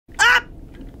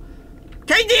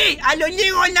Τένι, άλλο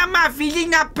λίγο να μ' αφήσει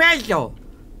να παίζω.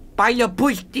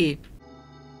 Παλιοπούστη.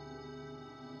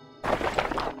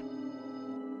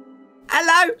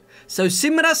 Hello! So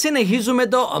σήμερα συνεχίζουμε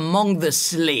το Among the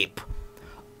Sleep.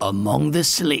 Among the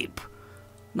Sleep.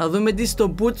 Να δούμε τι στο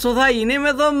πούτσο θα γίνει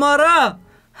με το μωρό.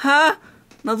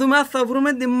 Να δούμε αν θα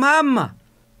βρούμε τη μάμα.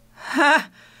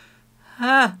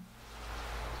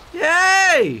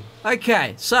 Yay!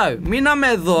 Okay, so μείναμε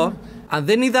εδώ. Αν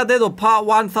δεν είδατε το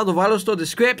part 1 θα το βάλω στο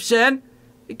description.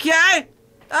 Okay?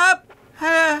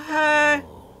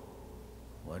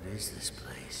 What is this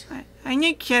place?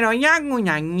 Δεν ξέρω, για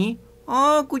κουνάνι.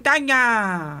 Ω, κουτάνια.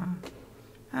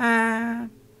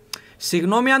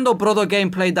 Συγγνώμη αν το πρώτο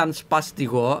gameplay ήταν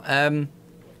σπαστικό.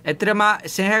 Έτρεμα,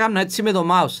 συνέχεια έκανα έτσι με το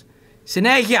mouse.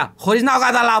 Συνέχεια, χωρίς να το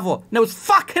καταλάβω. It was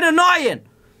fucking annoying.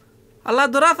 Αλλά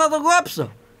τώρα θα το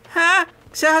κόψω.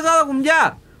 Ξέχασα τα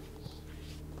κουμπιά.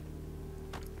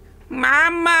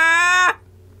 Μάμα!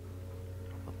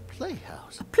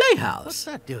 Playhouse. A playhouse? What's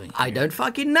that doing I here? don't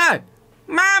fucking know.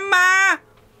 Μάμα!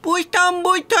 Πού στον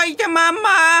μπούτο είσαι,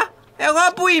 μάμα?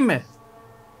 Εγώ που είμαι?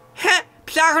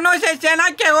 Ψάχνω σε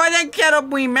σένα και εγώ δεν ξέρω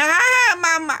που είμαι.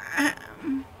 Μάμα!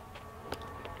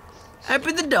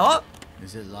 Open the door.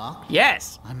 Is it locked? Yes.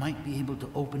 I might be able to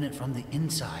open it from the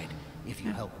inside if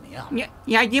you help me out.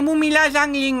 Γιατί μου μιλάς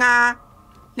αγγλικά?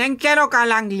 Δεν ξέρω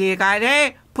καλά αγγλικά,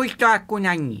 ρε. Πού στο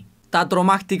ακούνανι? Τα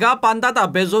τρομακτικά πάντα τα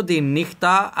παίζω τη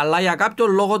νύχτα, αλλά για κάποιο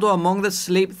λόγο το Among the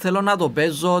Sleep θέλω να το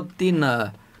παίζω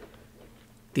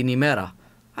την ημέρα.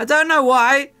 I don't know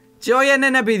why. Και όχι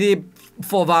είναι επειδή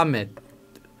φοβάμαι.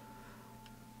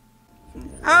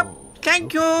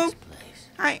 Thank you.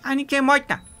 Άνοιξε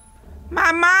μότα.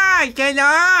 Μαμά, είσαι εδώ?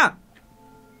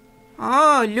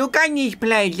 Look at this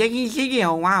place. Έχεις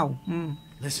δίκιο, wow.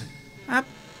 Listen.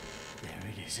 There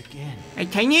it is again.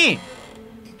 Τένι.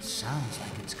 It sounds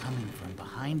like it's coming from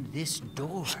behind this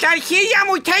door. Στα αρχίδια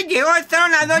μου, Τένι. Εγώ θέλω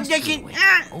να δω τι έχει.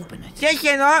 Open it. Τι έχει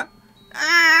εδώ?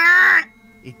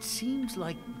 It seems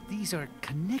like these are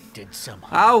connected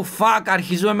somehow. Oh fuck,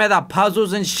 αρχίζουμε με τα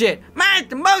puzzles and shit.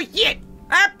 Μάτ, bullshit.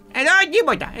 Εδώ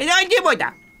τίποτα, εδώ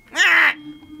τίποτα.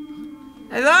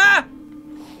 Εδώ.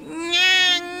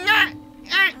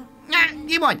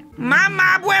 Τίποτα. Μάμα,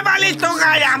 που έβαλες το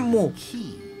γάλα μου?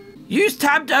 Use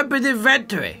tab to open the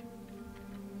inventory.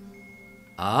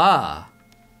 Ah.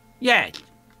 Yes.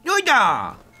 Τούτο.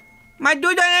 Μα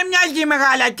τούτο δεν μοιάζει με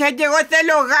γάλα, Τένι, εγώ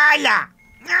θέλω γάλα.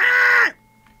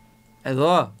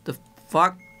 Εδώ, the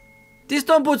fuck. Τι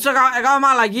στον πούτσο έκανα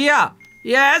μαλακία?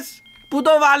 Yes, πού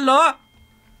το βάλω?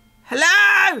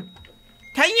 Hello.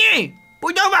 Τένι,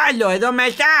 πού το βάλω, εδώ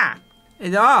μέσα?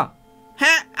 Εδώ.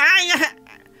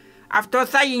 Αυτό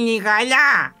θα γίνει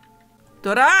γάλα.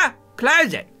 Τώρα,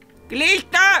 close it.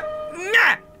 Κλείστο.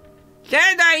 Σε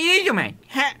το γυρίζουμε.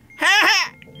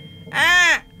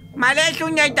 Μ'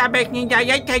 αρέσουν τα παιχνίδια,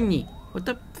 για Τένι. What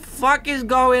the fuck is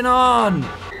going on?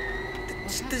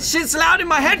 This shit's loud in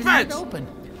my headphones. Open.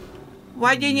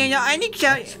 Why didn't you άνοιξε?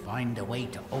 Let's find a way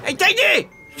to open. Τένι,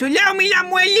 σου λέω μιλά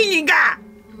μου ελληνικά.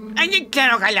 Δεν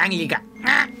ξέρω καλά αγγλικά.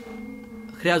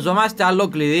 Χρειαζόμαστε άλλο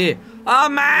κλειδί.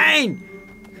 Αμήν!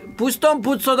 Πού στον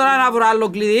πούτσο τώρα να βρω άλλο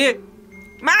κλειδί?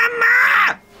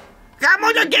 Μάμα!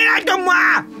 Γαμώ το κεράτο μου!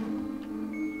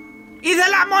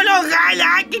 Ήθελα μόνο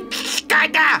γάλα και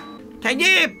σκάτα! Τένι,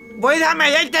 βοήθαμε,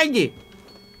 Τένι.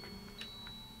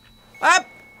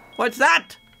 What's that?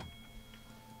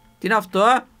 Τι είναι αυτό?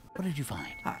 What did you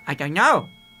find? I don't know.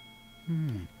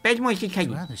 Πες μου εσύ, It's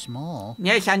Τένι. rather small.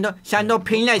 Ναι, σαν το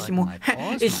πίνας μου. My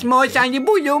paws, Σμώ σαν την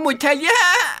πουλού μου, Τένι.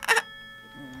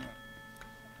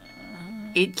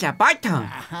 It's a button.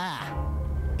 Aha.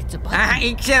 It's a button.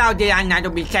 Ήξερα ότι ήταν να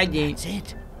το πεις, Τένι. That's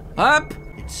it. Up!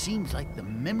 It seems like the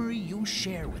memory you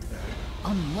share with her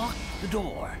unlocked the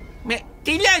door.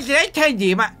 Τι λες, ρε,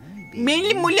 Τένι, μην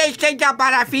μου λες τέτοια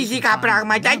παραφυσικά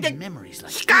πράγματα. Memories like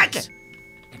Σκάτε! this.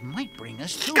 It might bring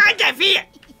us to Σκάτε, φύγε!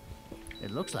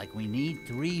 It looks like we need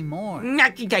 3 more.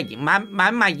 Να τι, Τένι,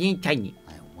 μάμα γίνει, Τένι.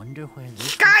 I wonder where this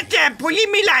Σκάτε, πολύ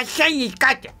μιλάς, Τένι,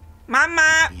 σκάτε. Μάμα,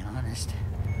 To be honest,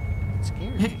 it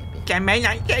scares me a bit. και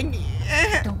εμένα, Τένι.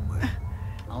 Don't worry.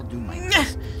 I'll do my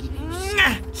best.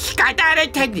 Σκάτα, ρε,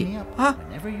 Τένι. Huh?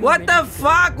 What the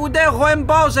fuck? Ούτε εγώ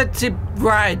εμπάω σε chip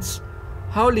rides.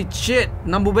 Holy shit.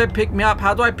 Να μου πει pick me up.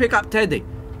 How do I pick up Teddy?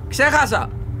 Ξέχασα.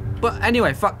 But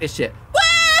anyway, fuck this shit.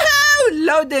 Woohoo!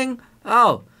 Loading.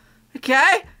 Oh.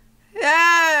 Okay.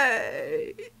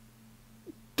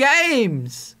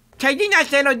 Games. Τένι, να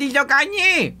σε ρωτήσω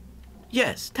κάνει.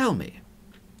 Yes, tell me.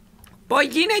 Πώς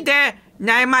γίνεται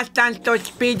να ήμασταν στο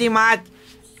σπίτι μας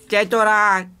και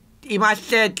τώρα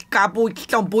είμαστε κάπου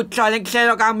στον πούτσο, δεν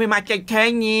ξέρω καν που είμαστε,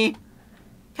 Τένι.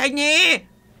 Τένι!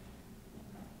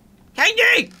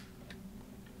 Τανί!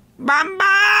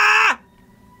 Μαμά!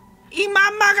 Η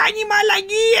μαμά κάνει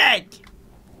μαλακίες!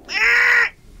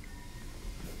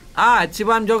 Α, έτσι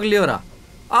πάνε πιο γλύωρα.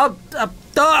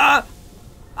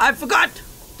 I forgot!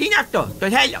 Τι είναι αυτό, το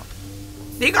θέλω!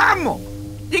 Δικό μου!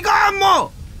 Δικό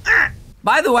μου!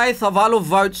 By the way, θα βάλω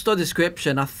vote στο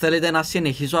description αν θέλετε να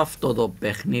συνεχίσω αυτό το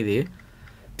παιχνίδι.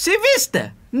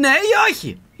 Ψηφίστε! Ναι ή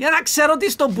όχι! Για να ξέρω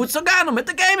τι στον Μπούτσο κάνω με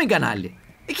το gaming κανάλι.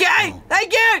 Okay,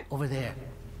 thank you! Over there.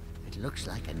 It looks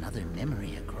like another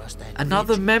memory across that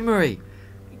Another bridge. memory.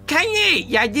 Κανεί,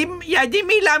 γιατί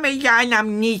μιλάμε για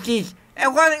αναμνήσεις.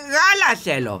 Εγώ γάλα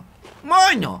θέλω.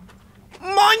 Μόνο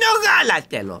γάλα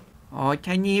θέλω. Ω,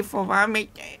 Κανεί, φοβάμαι.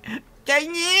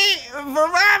 Κανεί,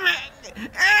 φοβάμαι.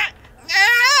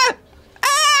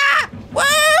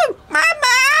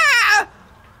 Μαμά!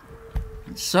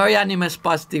 Sorry αν είμαι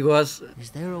σπαστικός. Is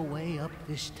there a way up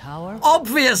this tower?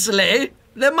 Obviously,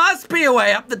 there must be a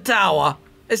way up the tower.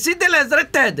 Εσύ τι λες ρε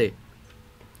Τέντι?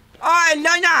 Ω,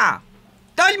 Ελώνα!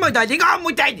 Δώσ' μου το δικό μου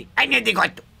Τέντι. Είναι δικό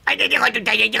του. Είναι δικό του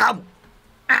Τέντι, δικό μου.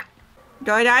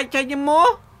 Τώρα, Τέντι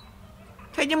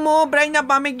μου, πρέπει να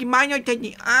πάμε κοιμάνιο,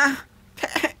 Τέντι.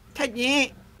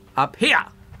 Τέντι. Up here.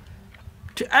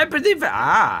 To open the...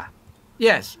 Ah.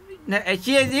 Yes.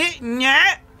 Εσύ, ναι,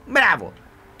 μπράβο.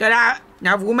 Τώρα,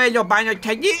 να βγούμε εδώ πάνω,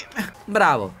 Τέντι.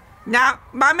 Μπράβο. Να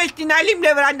πάμε στην άλλη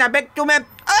πλευρά να παίξουμε.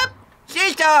 Οπ,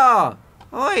 σύσο.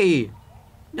 Όχι.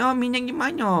 No, μην είναι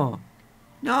κοιμάνιο.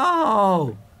 No.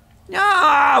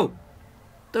 No.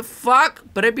 The fuck,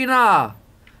 πρέπει να...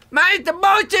 Mine, the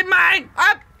bullshit, mine.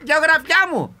 Οπ, γεωγραφιά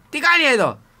μου. Τι κάνει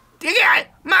εδώ? Τι κάνει?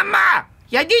 Μαμά,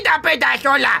 γιατί τα πέτας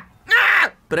όλα?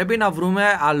 Πρέπει να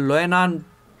βρούμε άλλο έναν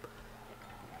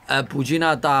που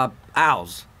γίνα τα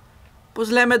owls. Πώς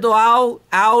λέμε το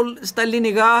owl στα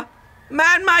ελληνικά?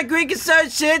 Man, my Greek is so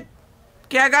shit.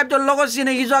 Και για κάποιο λόγο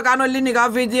συνεχίζω να κάνω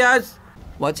ελληνικά videos.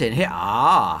 What's in here?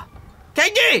 Ah.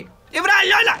 Τέντι, τη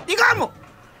βράλει όλα, δικό μου.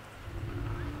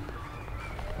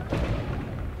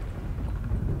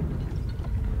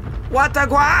 What a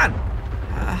guan?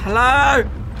 Hello.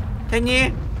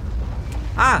 Τέντι.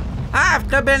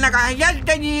 Αυτό πρέπει να κάνω. Γεια σου,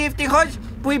 Τέντι, ευτυχώς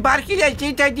που υπάρχει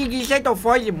εσύ, Τέντι, γύσε το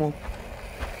φόλι μου.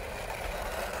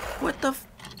 What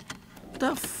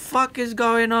the fuck is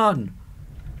going on?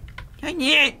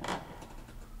 Τέντι.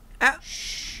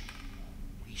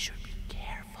 We should be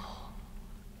careful.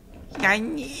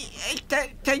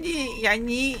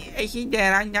 Τέντι, έχει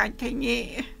τεράνια,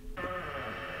 Τέντι.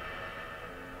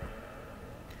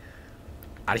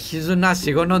 Αρχίζουν να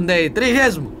σηκώνονται οι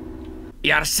τρίχες μου.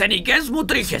 Οι αρσενικές μου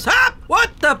τρίχες. What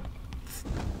the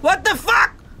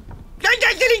fuck? Ποιος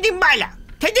έσυρε την μπάλα?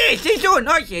 Τέντι, εσύ ζουν,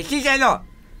 όχι, εσύ είσαι εδώ.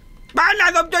 Πάω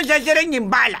να δω ποιος έσυρε την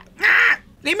μπάλα.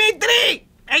 Δημήτρη,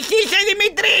 εσύ είσαι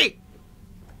Δημήτρη.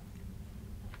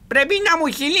 Πρέπει να μου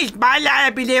στείλεις μπάλα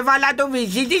επειδή έβαλα το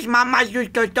βυζί της μαμάς σου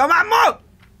στο στόμα μου.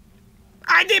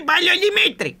 Άντε πάλι ο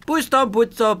Δημήτρη. Πού στον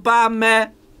Μπούτσο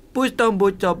πάμε? Πού στον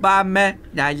Μπούτσο πάμε?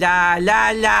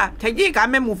 Λα. Τέντι,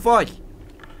 κάμε μου φως.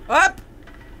 Οπ.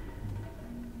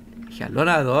 Έχει άλλο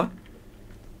να δω.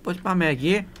 Πώς πάμε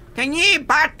εκεί? Τέντι,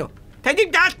 πάρτο. Τέντι,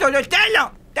 τάστο, το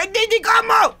στέλνω. Τέντι, δικό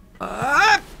μου.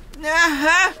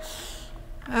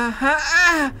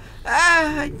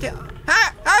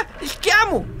 Η σκιά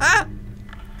μου.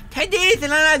 Τέντι,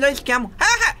 ήθελα να δω η σκιά μου.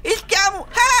 Η σκιά μου.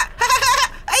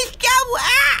 Η σκιά μου.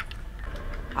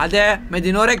 Άντε, με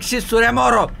την όρεξη σου ρε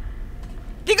μόρο.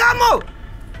 Δικό μου.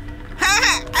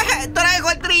 Τώρα έχω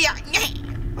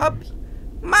 3.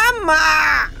 Μάμα.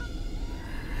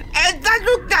 Θα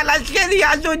σου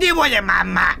καλασχεδιάζουν τίποτε,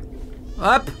 μάμα.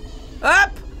 Up.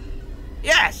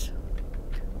 Yes.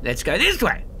 Let's go this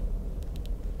way.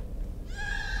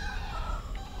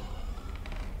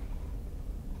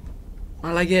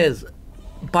 Μαλακές,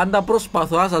 πάντα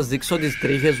προσπαθώ να σας δείξω τις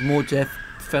τρίχες μου και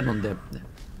φαίνονται.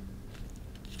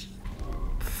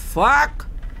 Fuck.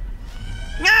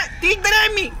 Τι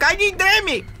τρέμει, κάτι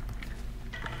τρέμει.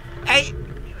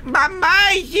 Μαμά,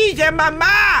 εσύ είσαι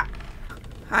μαμά.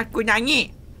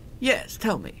 Αρκουνανί. Yes,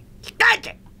 tell me.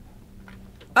 Σκάτσε.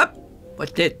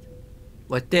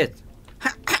 What's this?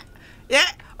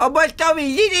 Όπως το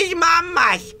βυζί της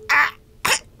μάμας.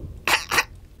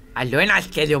 Άλλο ένα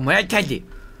σχέδιο μου, έτσι.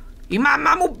 Η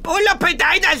μαμά μου όλο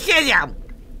πετάει τα σχέδια μου.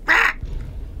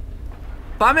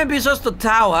 Πάμε πίσω στο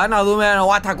tower να δούμε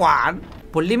what a guan.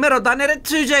 Πολλοί με ρωτάνε ρε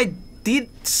Τσούζε, τι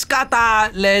σκάτα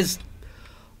λες?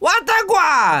 What a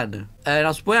guan.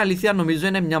 Να σου πω η αλήθεια, νομίζω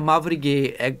είναι μια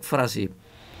μαύρικη έκφραση.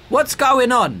 What's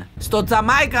going on? Στο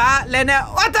Τζαμάικα λένε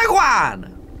what a guan.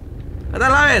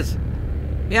 Καταλάβες?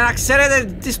 Για να ξέρετε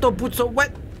τι στο πούτσο.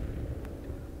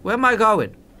 Where am I going?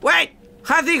 Wait.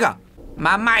 Χάθηκα.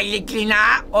 Μαμά, ειλικρινά,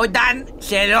 όταν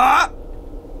σε δω,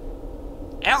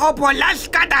 έχω πολλά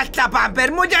σκάτα στα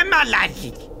πάμπερ μου, δεν μ'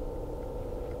 αλλάζεις.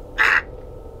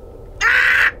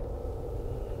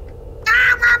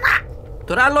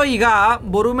 Τώρα λογικά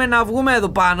μπορούμε να βγούμε εδώ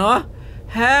πάνω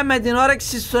με την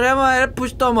όρεξη στο ρεύμα που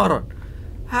στο μωρό.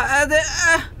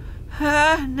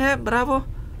 Ναι, μπράβο.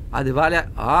 Άντε βάλε.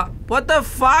 What the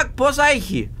fuck, πόσα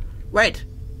έχει? Wait.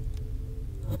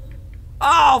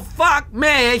 Oh fuck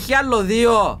me, έχει άλλο 2.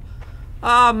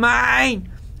 Oh mine.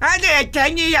 Άντε,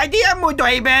 Τένι, γιατί μου το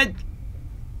είπες?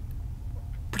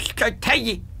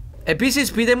 Τένι.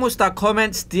 Επίσης πείτε μου στα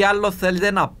comments τι άλλο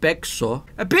θέλετε να παίξω.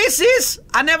 Επίσης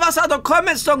ανέβασα το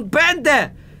comment στον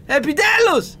 5.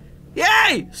 Επιτέλους.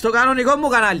 Yay! Στο κανονικό μου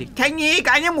κανάλι. Τένι,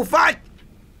 κάνε μου φως.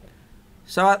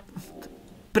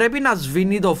 Πρέπει να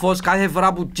σβήνει το φως κάθε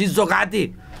φορά που τσίζω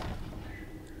κάτι.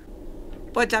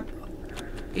 Πότσα.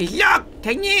 Lock,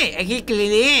 Τένι, έχει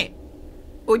κλειδί?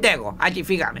 Ούτε εγώ, άντε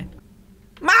φύγαμε.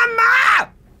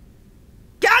 Μαμά!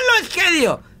 Κι άλλο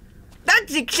σχέδιο.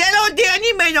 Εντάξει, ξέρω ότι δεν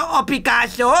είμαι ο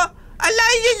Πικάσο, αλλά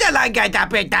δεν θέλω να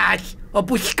καταπετάς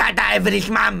όπου σκάτα έβρις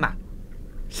μάμα.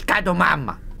 Σκάτω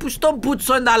μάμα. Πού στον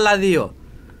πούτσο είναι τα άλλα 2?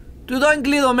 Τούτο είναι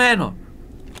κλειδωμένο.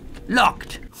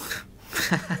 Locked.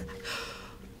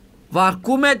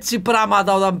 Βαρκούμε έτσι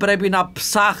πράγματα όταν πρέπει να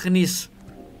ψάχνεις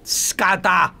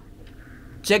σκατά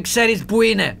και ξέρεις που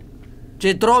είναι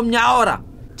και τρώω μια ώρα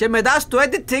και μετά στο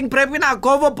editing πρέπει να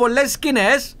κόβω πολλές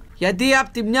σκηνές γιατί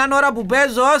από τη μια ώρα που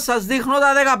παίζω σας δείχνω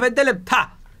τα 15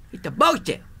 λεπτά. It's a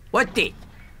bullshit. What is?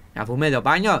 Να βγούμε το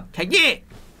μπάνιο. Και εκεί.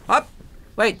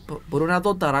 Wait, μπορούμε να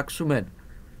το ταράξουμε.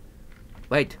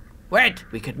 Wait,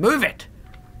 we can move it.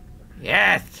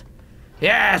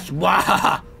 Yes,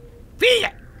 wow.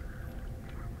 Φύγε.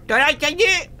 Τώρα και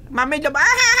εκεί, μα με το...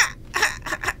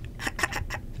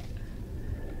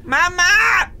 Μάμα.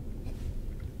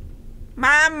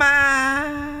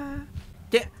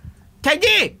 Και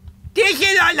εκεί, τι έχει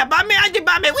εδώ, να πάμε, άντε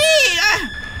πάμε.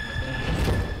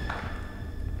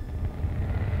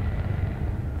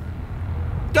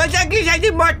 Ποιος έκλεισε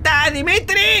την πόρτα,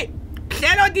 Δημήτρη?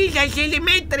 Ξέρω ότι είσαι εσύ,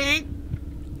 Δημήτρη.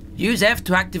 Use F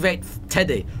to activate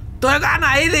Teddy. Το έκανα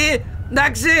ήδη,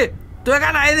 εντάξει, το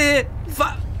έκανα ήδη.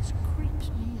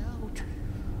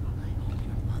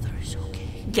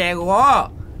 Κι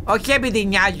εγώ, όχι επειδή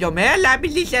νοιάζομαι, αλλά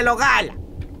επειδή σε λογάλα.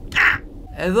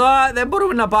 Εδώ δεν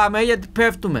μπορούμε να πάμε γιατί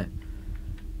πέφτουμε.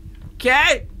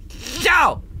 Okay,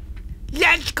 so,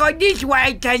 let's go this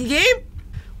way, Tandy.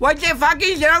 What the fuck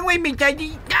is wrong with me, Tandy?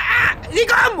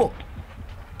 Δικό μου,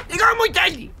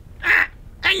 Tandy.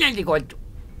 Ένα δικό του.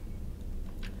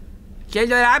 Και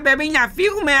τώρα πρέπει να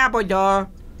φύγουμε από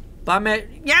εδώ. Πάμε.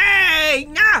 Yay,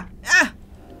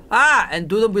 Εν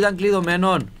τούτο που ήταν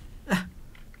κλειδωμένο.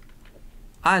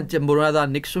 Και μπορούμε να το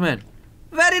ανοίξουμε.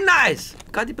 Very nice.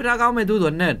 Κάτι πρέπει να κάνουμε τούτο,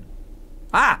 ναι.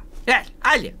 Yes,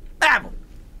 άλλη, μπράβο.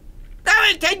 Πάμε,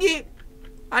 Tandy.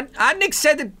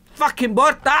 Άνοιξε την fucking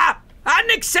πόρτα.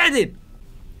 Άνοιξε την.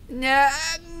 Ναι.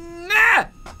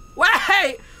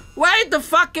 Wait the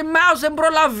fucking mouse, δεν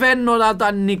προλαβαίνω να το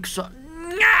ανοίξω.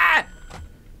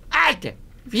 Άστε,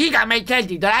 βγήκαμε,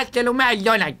 Tandy, τώρα στέλνουμε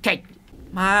αλλιώνα, Tandy.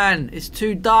 Man, it's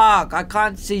too dark, I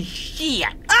can't see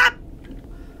shit.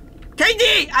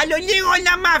 Tandy, άλλο λίγο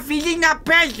να μ' αφήσεις να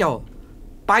παίζω.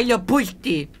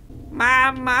 Παλιοπούστη.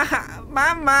 Μάμα,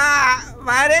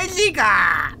 βαρέθηκα.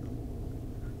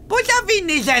 Πώς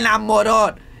αφήνεις ένα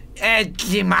μωρό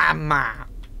έτσι, μάμα?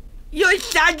 You're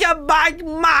such a bad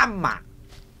mama.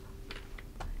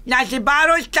 Να σε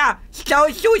πάρω στα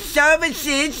social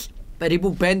services.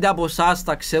 Περίπου 5 από εσάς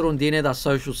τα ξέρουν τι είναι τα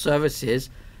social services.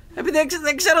 Επειδή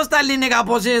δεν ξέρω στα ελληνικά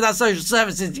πώς είναι τα social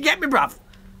services. Get me, bruv.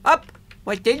 Up,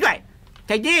 what's this way?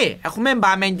 Tandy, έχουμε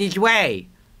πάμε this way.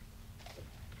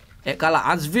 Καλά,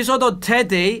 αν σβήσω το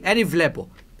Teddy, δεν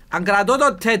βλέπω. Αν κρατώ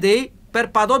το Teddy,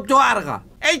 περπατώ πιο άργα.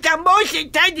 It's a motion,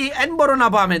 Tandy. Δεν μπορώ να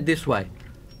πάμε this way.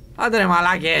 Άντε ρε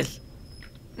μαλάκες.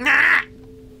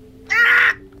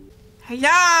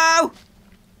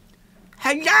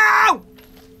 Hello.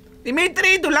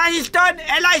 Δημήτρη, τουλάχιστον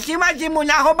έλα εσύ μαζί μου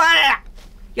να έχω παρέα.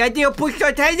 Γιατί ο πούς το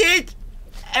Teddy,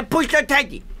 πούς το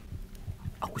Teddy.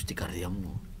 Ακούς την καρδιά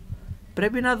μου.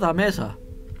 Πρέπει να δω μέσα.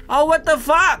 Oh, what the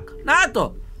fuck. Να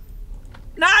το.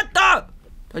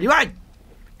 Το λοιπόν.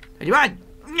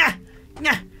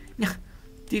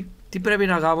 Τι πρέπει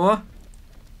να κάνω?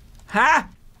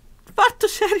 Πάρ' το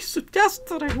χέρι σου, πιάσ'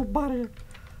 το ρε κουμπάρε.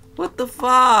 What the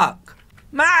fuck.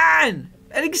 Man.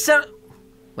 Δεν ξέρω.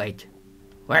 Wait.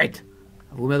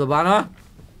 Θα βγούμε εδώ πάνω.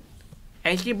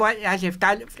 Εσύ μπορεί να σε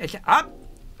φτάνει.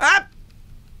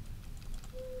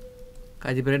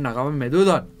 Κάτι πρέπει να κάνουμε με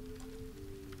τούτον.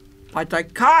 But I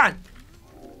can't.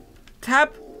 Tap,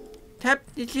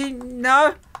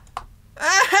 no.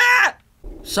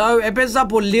 So, έπαιζα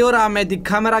πολλή ώρα με την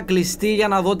κάμερα κλειστή για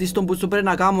να δω τι στον που σου πρέπει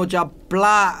να κάνω και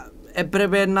απλά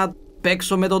έπρεπε να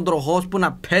παίξω με τον τροχός που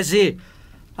να παίζει.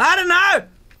 I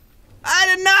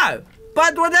don't know,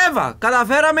 but whatever.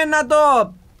 Καταφέραμε να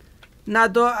το...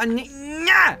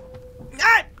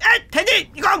 Τέντι,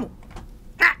 δικό μου.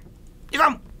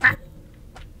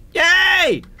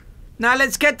 Yay! Now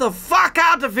let's get the fuck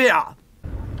out of here!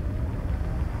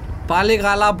 Πάλι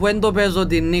καλά που δεν το παίζω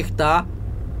τη νύχτα,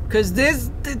 cause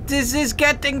this is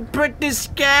getting pretty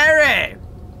scary.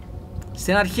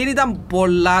 Στην αρχή ήταν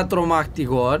πολλά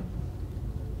τρομακτικό,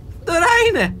 τώρα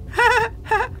είναι.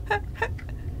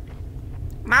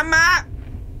 Μαμά!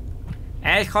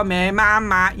 Έρχομαι,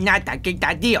 μαμά, να τα και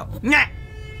τα δύο. Ναι!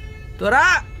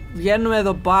 Τώρα βγαίνουμε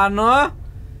εδώ πάνω,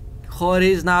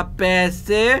 χωρίς να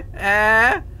πέσει,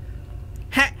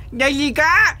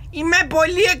 Τελικά είμαι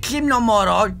πολύ έξυπνο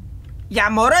μωρό.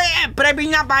 Για μωρό πρέπει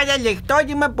να παρελεχτώ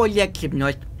ότι είμαι πολύ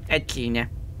έξυπνος. Έτσι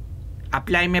είναι.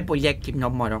 Απλά είμαι πολύ έξυπνο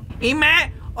μωρό. Είμαι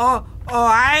ο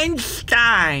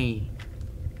Einstein.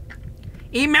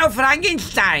 Είμαι ο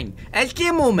Frankenstein. Έτσι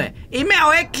είμαι. Είμαι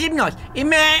ο έξυπνος.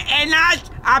 Είμαι ένας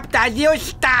από τα δύο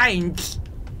Steins.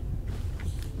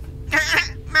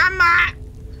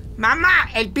 Μαμά,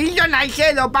 ελπίζω να είσαι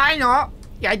εδώ πάνω.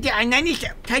 Γιατί αν δεν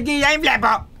είσαι, γιατί δεν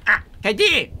βλέπω.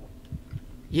 Γιατί?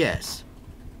 yes.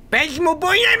 Πες μου πού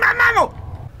είναι η μαμά μου.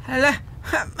 Αλλά,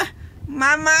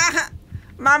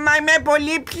 μαμά είμαι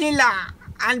πολύ ψηλά.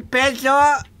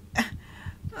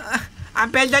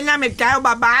 Αν παίζω να με πιάει ο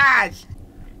μπαμπάς.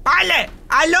 Πάλε,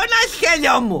 άλλο ένα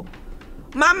σχέδιο μου.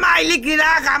 Μαμά,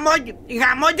 ειλικρινά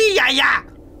γαμώ τη γιαγιά.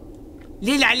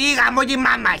 Δηλαδή γαμώ τη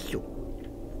μάμα σου.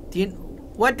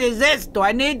 What is this? Do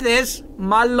I need this?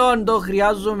 Μάλλον το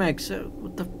χρειάζομαι.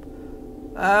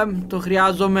 Το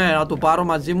χρειάζομαι να το πάρω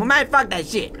μαζί μου. My fuck that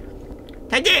shit.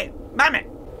 Εκεί, πάμε.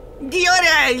 Τι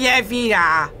ωραία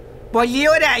γέφυρα. Πολύ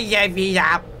ωραία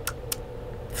γέφυρα.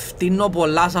 Φτύνω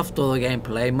πολλά σε αυτό το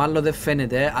gameplay. Μάλλον δεν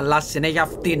φαίνεται, αλλά συνέχεια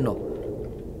φτύνω.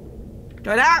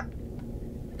 Τώρα.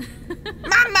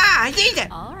 Μαμά, είσαι.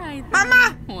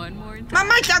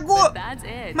 Μαμά, σ' ακούω.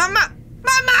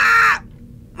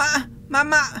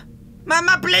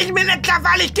 Μαμά, please μην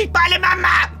εξαφανιστείς πάλι,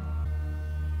 μαμά.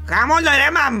 Χαμώ το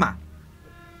ρε, μαμά.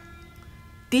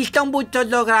 Τι στον μπουτσο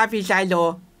ζωγράφισα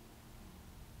εδώ.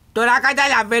 Τώρα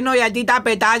καταλαβαίνω γιατί τα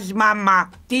πετάς, μαμά.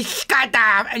 Τι σκάτα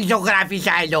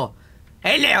ζωγράφισα εδώ.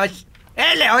 Έλεος.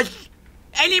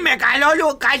 Εν είμαι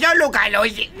καθόλου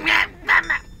καλός.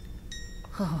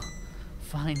 Oh,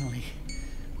 finally.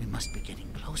 We must be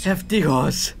getting closer.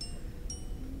 Ευτυχώς.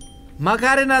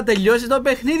 Μακάρι να τελειώσει το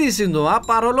παιχνίδι σύντομα,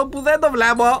 παρόλο που δεν το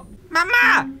βλέπω.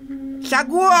 Μαμά! Σ'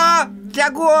 ακούω.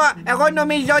 Εγώ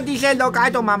νομίζω ότι είσαι εδώ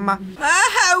κάτω, μαμά.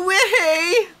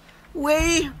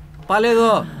 Wait. Πάλι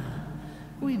εδώ.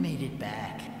 We made it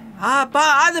back.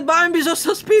 Άντε πάμε πίσω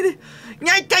στο σπίτι.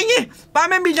 Ναι,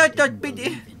 πάμε πίσω στο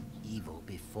σπίτι.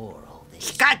 Evil before all this.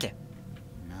 Σκάτσε.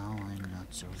 Now I'm not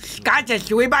so sure. Σκάτσε,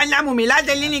 σου είπα να μου μιλάς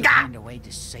ελληνικά. Find a way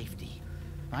to safety.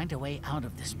 Find a way out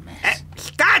of this mess.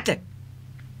 Σκάτσε.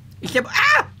 Είσαι...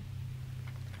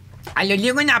 Άλλο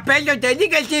λίγο να παίζω τελεί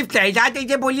και εσύ φταίς. Άτε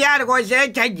είσαι πολύ αργός,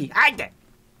 έτσι. Άτε.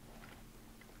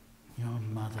 Your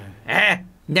mother.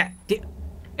 Ναι.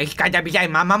 Έχεις καταπιάσει η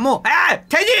μάμα μου.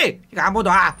 Τελεί. Γαμώ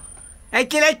το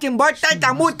έτσι λες την πόρτα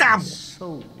τα μούτρα μου. So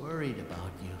worried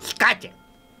about you. Σκάτσε.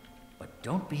 But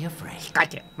don't be afraid.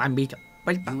 Σκάτσε. Πάμε πίσω. You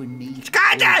and me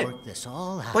Σκάτσε. will work this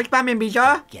all out Πώς πάμε πίσω.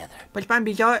 together. Πώς πάμε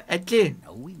πίσω. Έτσι. No,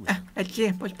 we will.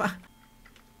 Έτσι. Πώς πάμε.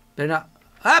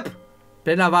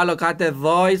 Πρέπει να βάλω κάτι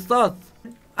εδώ ίσως.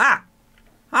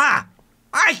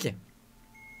 Άσε.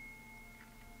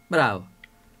 Μπράβο.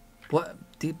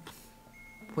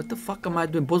 What the fuck am I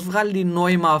doing? Πώς βγάλει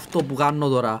νόημα αυτό που κάνω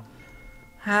τώρα?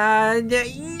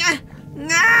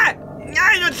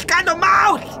 Να σκάτω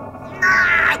mouse.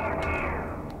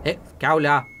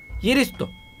 Καούλα. Γύρισε το.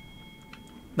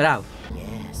 Μπράβο.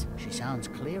 Yes, she sounds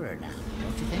clearer now,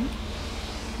 don't you think?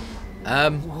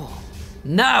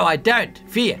 No, I don't.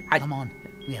 Fear. Come on,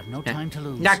 we have no time to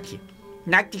lose.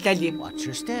 Εντάξει, καλή. Watch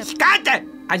your step. Σκάτε.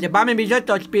 Άντε πάμε πίσω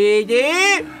στο σπίτι.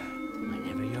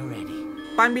 Whenever you're ready.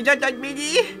 Πάμε πίσω στο σπίτι.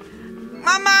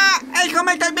 Μαμά,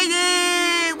 έρχομαι στο σπίτι.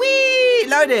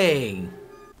 Loading.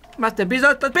 Είμαστε πίσω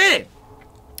στο σπίτι.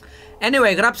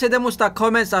 Anyway, γράψτε μου στα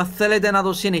comments αν θέλετε να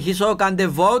το συνεχίσω.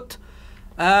 Κάντε vote.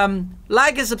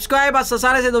 Like και subscribe αν σας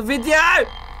άρεσε το βίντεο.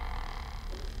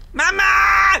 Μαμά!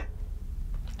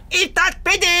 Στα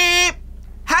σπίτι!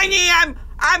 Honey,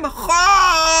 I'm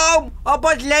home!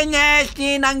 Όπως λένε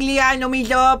στην Αγγλία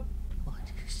νομίζω. What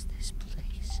is this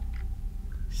place?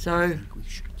 So, We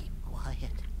should keep quiet.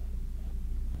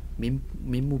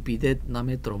 Μην μου πείτε να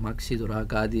με τρομάξει τώρα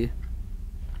κάτι.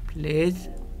 Please.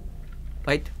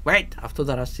 Wait. Αυτό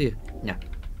τα ραστεί. Ναι.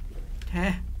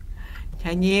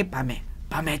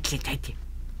 Πάμε έτσι.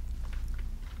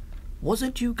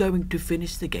 Wasn't you going to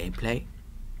finish the gameplay?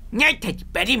 Ναι, τέτοι,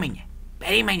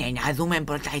 περίμενε να δούμε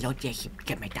πρώτα εδώ τι έχει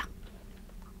και μετά.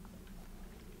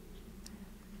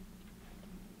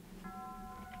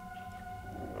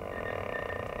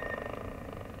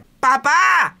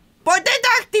 Παπά, πότε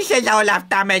τα χτίσες όλα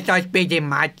αυτά μέσα στο σπίτι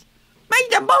μας? Μα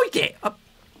δεν μπορούσε.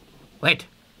 Wait.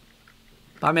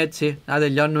 Πάμε έτσι, να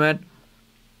τελειώνουμε.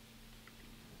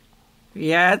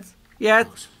 Yes.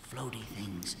 Those floaty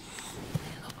things,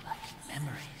 they look like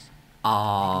memories.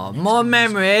 Oh, more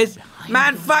memories.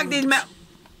 Man, fuck this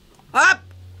Up!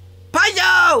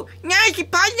 Πάλιο! Νιάχει,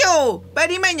 πάλιο!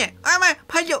 Περίμενε!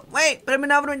 Πάλιο! Πρέπει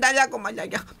να βρουν τα άλλα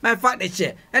κομμάτια. Man, fuck this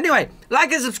shit. Anyway,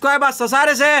 like and subscribe, σας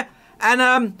άρεσε.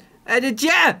 And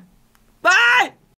yeah. Bye!